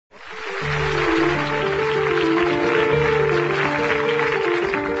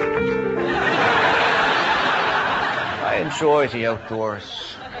enjoy the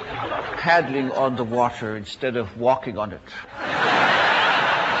outdoors, paddling on the water instead of walking on it.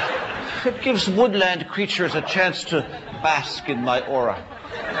 It gives woodland creatures a chance to bask in my aura.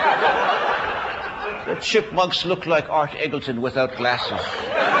 The chipmunks look like Art Eggleton without glasses.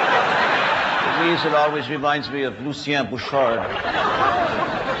 The weasel always reminds me of Lucien Bouchard.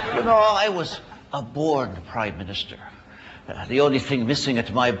 You know, I was a born prime minister. The only thing missing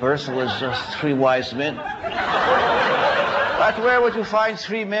at my birth was 3 wise men. But where would you find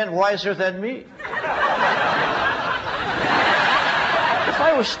 3 men wiser than me? If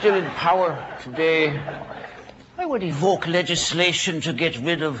I was still in power today, I would evoke legislation to get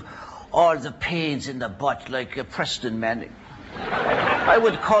rid of all the pains in the butt like Preston Manning. I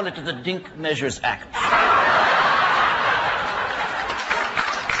would call it the Dink Measures Act.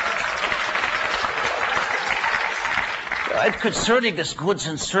 And concerning this goods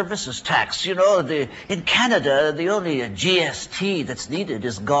and services tax, you know, in Canada, the only GST that's needed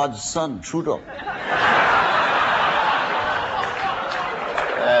is God's son, Trudeau.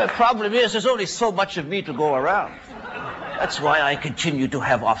 Problem is, there's only so much of me to go around. That's why I continue to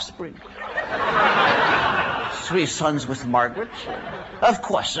have offspring. 3 sons with Margaret. Of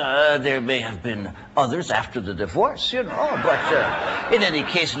course, there may have been others after the divorce, you know, but in any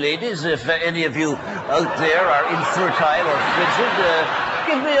case, ladies, if any of you out there are infertile or frigid,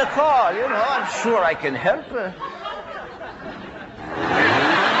 give me a call, you know, I'm sure I can help.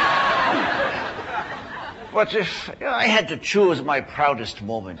 But if I had to choose my proudest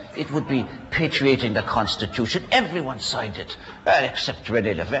moment, it would be patriating the Constitution. Everyone signed it, except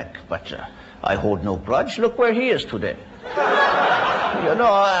René Lévesque. But I hold no grudge. Look where he is today. You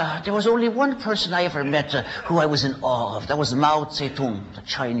know, there was only one person I ever met who I was in awe of. That was Mao Zedong, the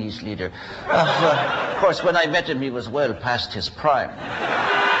Chinese leader. Of course, when I met him, he was well past his prime.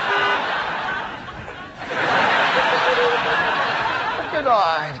 You know,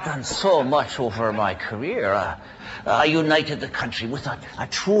 I've done so much over my career. I united the country with a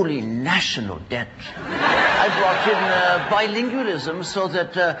truly national debt. I brought in bilingualism so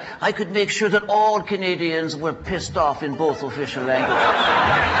that I could make sure that all Canadians were pissed off in both official languages.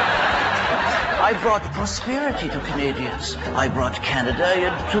 I brought prosperity to Canadians. I brought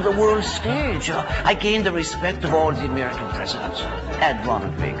Canada to the world stage. I gained the respect of all the American presidents and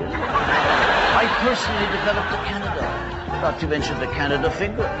Ronald Reagan. I personally developed the Canada. Not to mention the Canada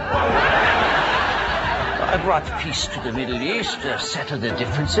finger. I brought peace to the Middle East, settled the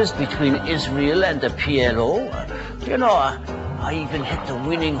differences between Israel and the PLO. You know, I even hit the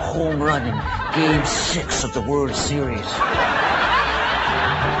winning home run in Game 6 of the World Series.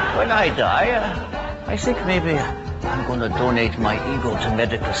 When I die, I think maybe I'm going to donate my ego to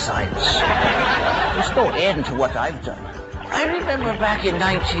medical science. There's no end to what I've done. I remember back in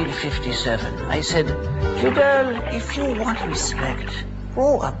 1957, I said, Fidel, if you want respect,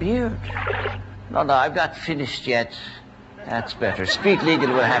 grow a beard. No, I'm not finished yet. That's better. Street legal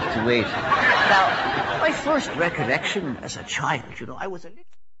will have to wait. Now, my first recollection as a child, you know, I was a little...